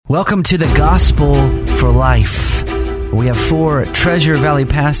Welcome to the Gospel for Life. We have 4 Treasure Valley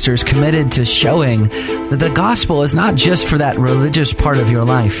pastors committed to showing that the gospel is not just for that religious part of your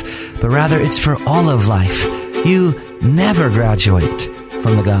life, but rather it's for all of life. You never graduate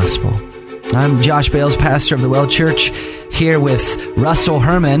from the gospel. I'm Josh Bales, pastor of the Well Church, here with Russell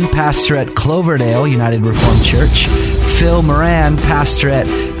Herman, pastor at Cloverdale United Reformed Church, Phil Moran, pastor at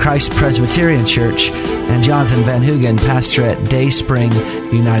Christ Presbyterian Church, and Jonathan Van Hoogen, pastor at Dayspring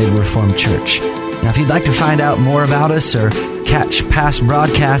United Reformed Church. Now, if you'd like to find out more about us or catch past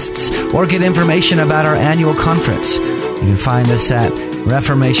broadcasts or get information about our annual conference, you can find us at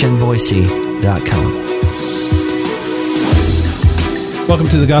reformationboise.com. Welcome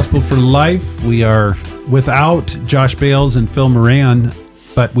to the Gospel for Life. We are without Josh Bales and Phil Moran,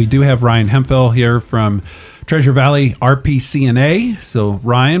 but we do have Ryan Hemphill here from Treasure Valley RPCNA. So,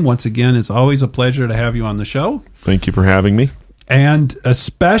 Ryan, once again, it's always a pleasure to have you on the show. Thank you for having me. And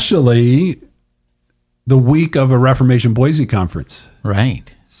especially the week of a Reformation Boise conference.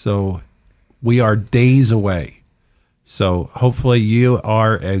 Right. So we are days away. So hopefully you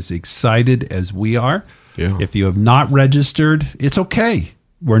are as excited as we are. Yeah. If you have not registered, it's okay.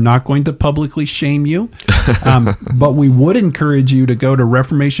 We're not going to publicly shame you. But we would encourage you to go to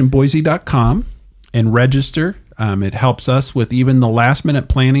reformationboise.com and register. It helps us with even the last minute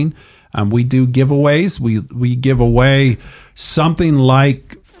planning. We do giveaways. We give away something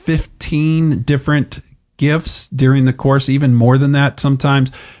like 15 different gifts during the course, even more than that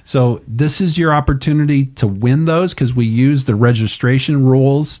sometimes. So this is your opportunity to win those, because we use the registration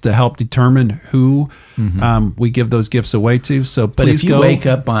rules to help determine who we give those gifts away to. So but if you wake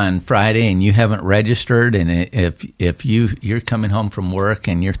up on Friday and you haven't registered, and if you're coming home from work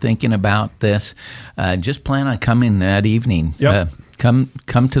and you're thinking about this, just plan on coming that evening. Yep. Come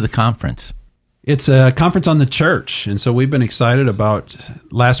to the conference. It's a conference on the church, and so we've been excited about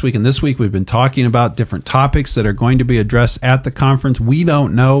last week and this week. We've been talking about different topics that are going to be addressed at the conference. We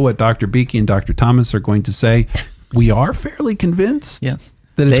don't know what Dr. Beakey and Dr. Thomas are going to say. We are fairly convinced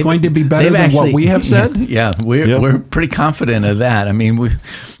that it's going to be better than what we have said. Yeah, we're pretty confident of that. I mean,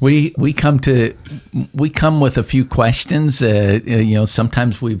 we come with a few questions.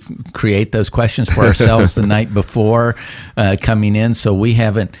 Sometimes we create those questions for ourselves the night before coming in, so we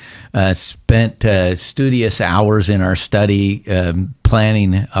haven't spent studious hours in our study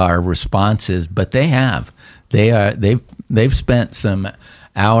planning our responses, but they have. They've spent some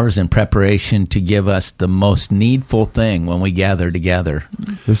hours in preparation to give us the most needful thing when we gather together.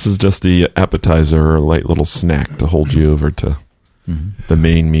 This is just the appetizer or a light little snack to hold you over to the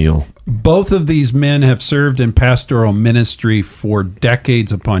main meal. Both of these men have served in pastoral ministry for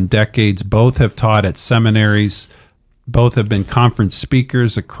decades upon decades. Both have taught at seminaries. Both have been conference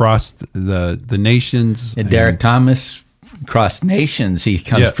speakers across the nations. And Derek Thomas, across nations. He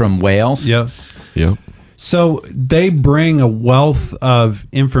comes from Wales. Yes. Yep. So they bring a wealth of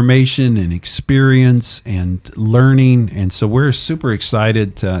information and experience and learning, and so we're super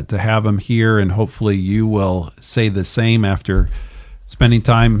excited to have them here, and hopefully you will say the same after spending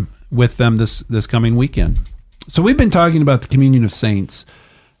time with them this coming weekend. So we've been talking about the communion of saints,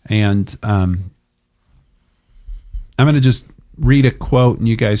 and I'm going to just read a quote, and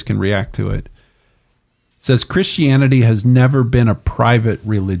you guys can react to it. It says, "Christianity has never been a private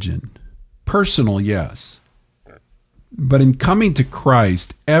religion. Personal, yes. But in coming to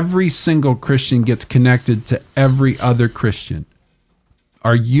Christ, every single Christian gets connected to every other Christian.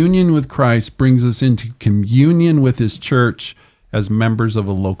 Our union with Christ brings us into communion with His church as members of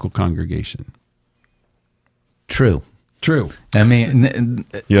a local congregation." True. I mean,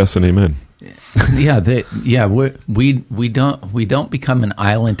 yes and amen. We don't become an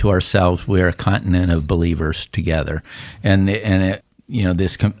island to ourselves. We're a continent of believers together, and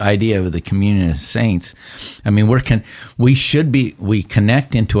this idea of the communion of saints. I mean, we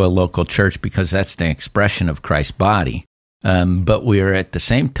connect into a local church because that's the expression of Christ's body. But we are at the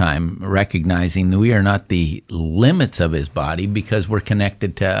same time recognizing that we are not the limits of His body, because we're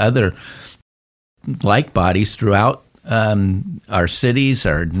connected to other like bodies throughout our cities,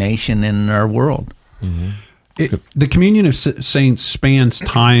 our nation, and our world. Mm-hmm. The communion of saints spans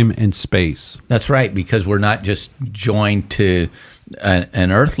time and space. That's right, because we're not just joined to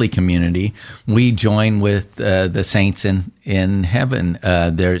an earthly community. We join with the saints in heaven.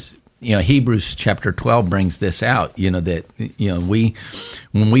 There's Hebrews chapter 12 brings this out. That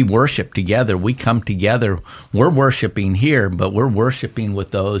when we worship together, we come together. We're worshiping here, but we're worshiping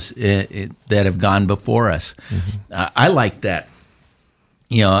with those that have gone before us. Mm-hmm. I like that.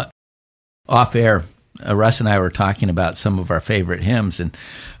 Off air, Russ and I were talking about some of our favorite hymns, and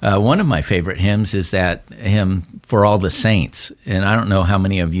one of my favorite hymns is that hymn, For All the Saints. And I don't know how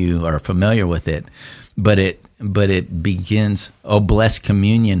many of you are familiar with it, but it begins, "O blessed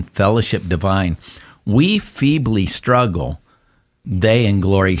communion, fellowship divine, we feebly struggle, they in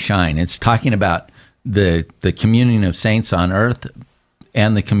glory shine." It's talking about the communion of saints on earth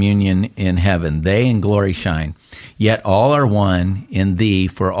and the communion in heaven. They in glory shine, yet all are one in thee,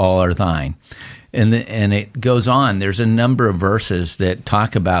 for all are thine. And it goes on. There's a number of verses that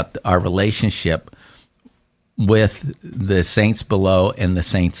talk about our relationship with the saints below and the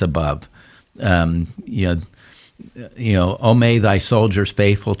saints above. Oh, may thy soldiers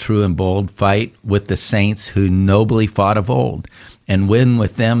faithful, true, and bold fight with the saints who nobly fought of old, and win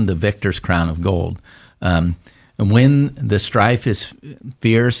with them the victor's crown of gold. And when the strife is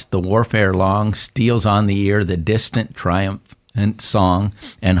fierce, the warfare long, steals on the ear the distant triumphant song,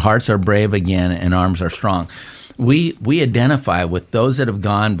 and hearts are brave again, and arms are strong. We identify with those that have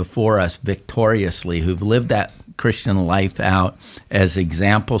gone before us victoriously, who've lived that Christian life out as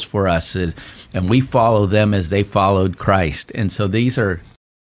examples for us, and we follow them as they followed Christ. And so these are,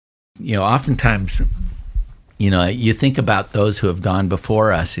 oftentimes, you think about those who have gone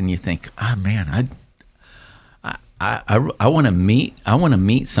before us, and you think, oh man, I want to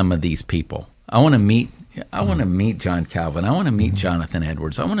meet some of these people. I want to meet John Calvin. I want to meet Jonathan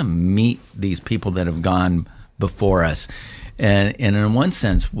Edwards. I want to meet these people that have gone before us. And in one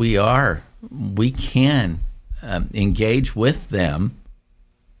sense, we can engage with them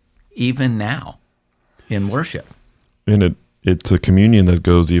even now in worship. And it's a communion that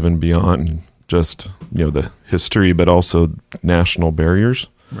goes even beyond just the history, but also national barriers.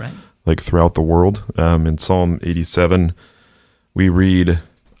 Right. Like throughout the world. In Psalm 87, we read,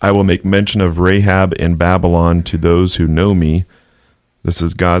 "I will make mention of Rahab in Babylon to those who know me." This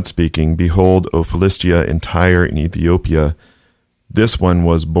is God speaking. "Behold, O Philistia and Tyre and Ethiopia, this one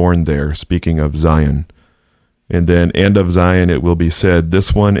was born there," speaking of Zion. And then, "And of Zion it will be said,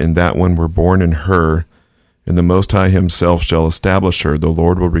 this one and that one were born in her, and the Most High himself shall establish her. The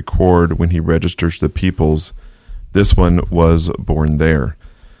Lord will record when he registers the peoples, this one was born there."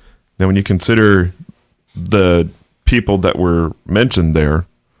 Now, when you consider the people that were mentioned there,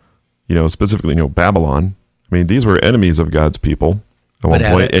 specifically, Babylon, I mean, these were enemies of God's people at one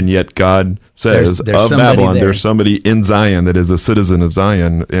point, and yet God says, there's of Babylon, there's somebody in Zion that is a citizen of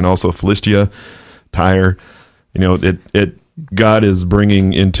Zion, and also Philistia, Tyre. God is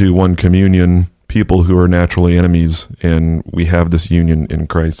bringing into one communion people who are naturally enemies, and we have this union in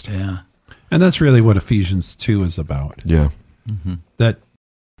Christ. Yeah. And that's really what Ephesians 2 is about. Yeah. Mm-hmm. That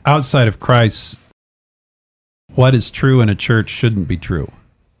outside of Christ, what is true in a church shouldn't be true.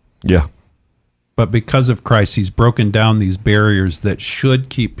 Yeah. But because of Christ, he's broken down these barriers that should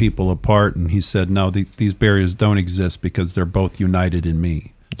keep people apart. And he said, no, these barriers don't exist because they're both united in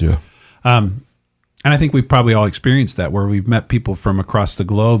me. Yeah. And I think we've probably all experienced that, where we've met people from across the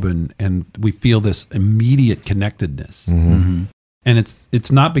globe and we feel this immediate connectedness. Mm-hmm. Mm-hmm. And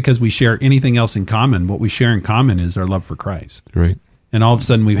it's not because we share anything else in common. What we share in common is our love for Christ. Right. And all of a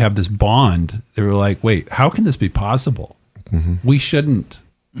sudden we have this bond that we're like, wait, how can this be possible? Mm-hmm. We shouldn't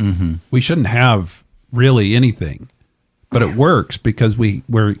have really anything, but it works because we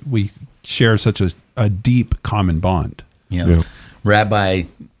share such a deep common bond. Yeah. Rabbi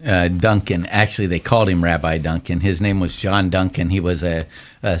Duncan, actually they called him Rabbi Duncan. His name was John Duncan. He was a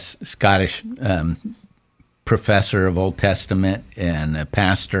Scottish professor of Old Testament and a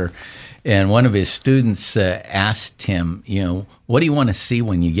pastor. And one of his students asked him, what do you want to see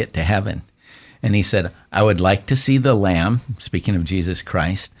when you get to heaven? And he said, I would like to see the Lamb, speaking of Jesus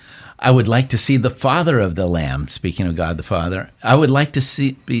Christ. I would like to see the Father of the Lamb, speaking of God the Father. I would like to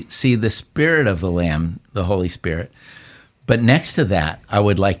see the Spirit of the Lamb, the Holy Spirit. But next to that, I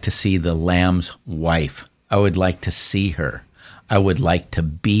would like to see the Lamb's wife. I would like to see her. I would like to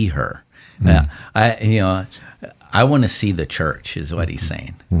be her. I want to see the church, is what he's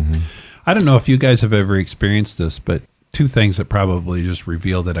saying. Mm-hmm. I don't know if you guys have ever experienced this, but two things that probably just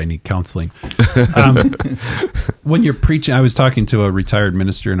reveal that I need counseling. When you're preaching, I was talking to a retired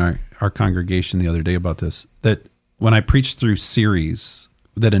minister in our congregation the other day about this, that when I preach through series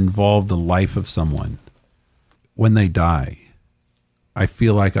that involve the life of someone, when they die, I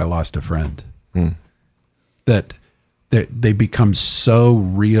feel like I lost a friend. That they become so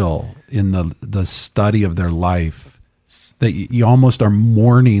real in the study of their life that you almost are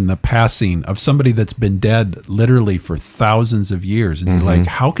mourning the passing of somebody that's been dead literally for thousands of years. And you're like,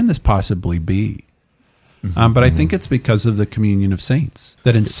 how can this possibly be? But I think it's because of the communion of saints,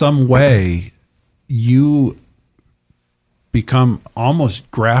 that in some way you become almost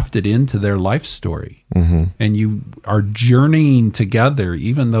grafted into their life story. And you are journeying together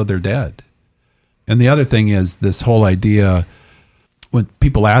even though they're dead. And the other thing is this whole idea, when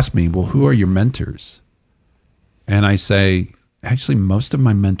people ask me, well, who are your mentors? And I say, actually, most of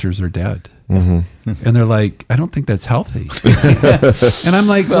my mentors are dead. And they're like, I don't think that's healthy. And I'm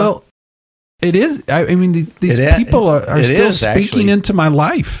like, well, it is. I mean, these people are still speaking actually into my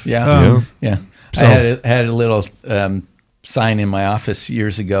life. Yeah. So, I had a little sign in my office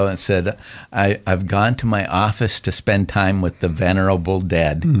years ago and said, I've gone to my office to spend time with the venerable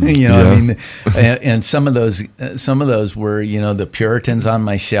dead. You know, I mean, and some of those were, you know, the Puritans on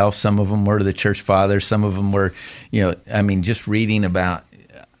my shelf. Some of them were the church fathers. Some of them were, you know, I mean, just reading about,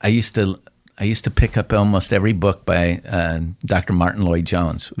 I used to pick up almost every book by Dr. Martin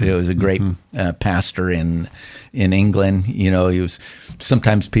Lloyd-Jones. He was a great pastor in England. You know, he was,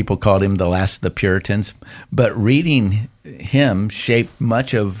 sometimes people called him the last of the Puritans. But reading him shaped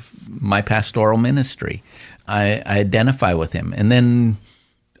much of my pastoral ministry. I identify with him. And then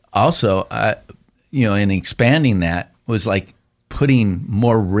also, you know, in expanding that was like putting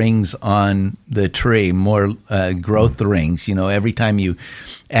more rings on the tree, more growth rings. You know, every time you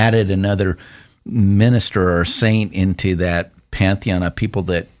added another minister or saint into that pantheon of people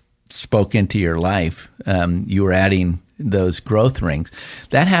that spoke into your life, you were adding those growth rings.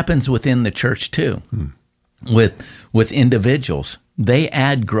 That happens within the church too, with individuals. They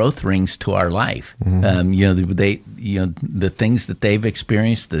add growth rings to our life. You know, the things that they've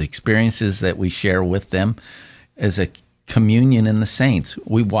experienced, the experiences that we share with them as a communion in the saints.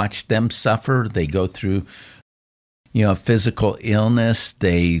 We watch them suffer. They go through, you know, physical illness.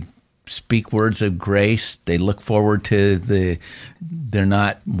 They speak words of grace. They look forward to they're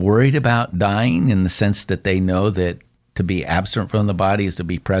not worried about dying in the sense that they know that to be absent from the body is to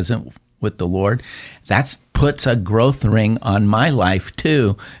be present with the Lord. That puts a growth ring on my life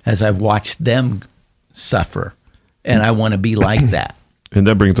too, as I've watched them suffer. And I want to be like that. And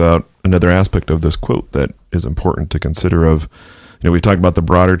that brings out another aspect of this quote that is important to consider of, you know, we've talked about the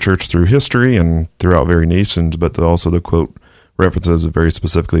broader church through history and throughout various nations, but also the quote references very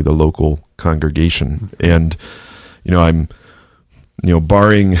specifically the local congregation. And, you know, I'm, you know,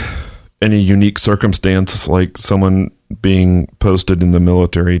 barring any unique circumstance like someone being posted in the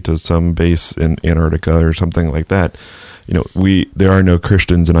military to some base in Antarctica or something like that, you know, there are no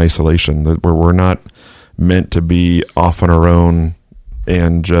Christians in isolation. We're not meant to be off on our own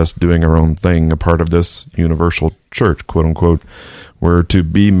and just doing our own thing, a part of this universal church, quote unquote. We're to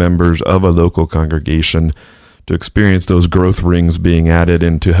be members of a local congregation, to experience those growth rings being added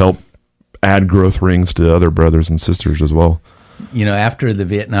and to help add growth rings to other brothers and sisters as well. You know, after the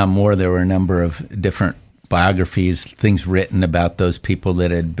Vietnam War, there were a number of different biographies, things written about those people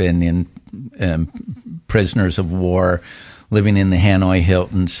that had been in prisoners of war, living in the Hanoi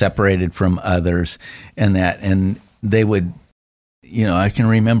Hilton, separated from others, and they would, you know, I can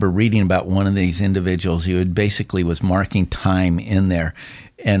remember reading about one of these individuals who basically was marking time in there,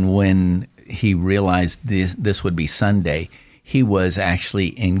 and when he realized this would be Sunday, he was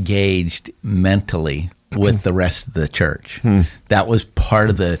actually engaged mentally with the rest of the church. That was part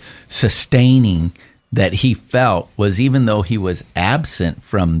of the sustaining that he felt, was even though he was absent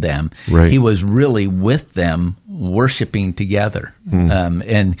from them, he was really with them, worshiping together.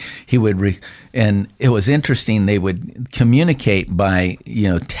 And he would, and it was interesting. They would communicate by, you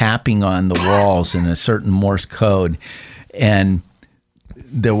know, tapping on the walls in a certain Morse code, and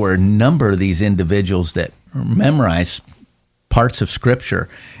there were a number of these individuals that memorized parts of Scripture,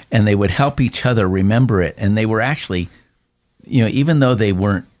 and they would help each other remember it. And they were actually, you know, even though they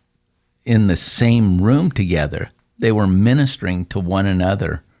weren't in the same room together, they were ministering to one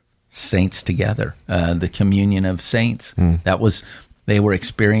another, saints together, the communion of saints. They were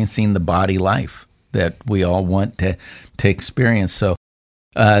experiencing the body life that we all want to experience. So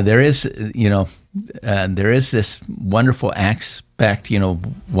there is this wonderful aspect, you know,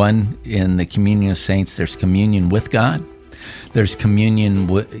 one in the communion of saints, there's communion with God. There's communion,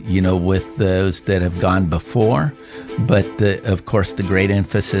 with those that have gone before, but of course, the great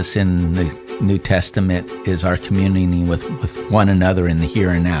emphasis in the New Testament is our communing with one another in the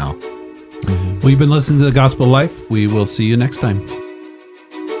here and now. Well, you've been listening to The Gospel Life. We will see you next time.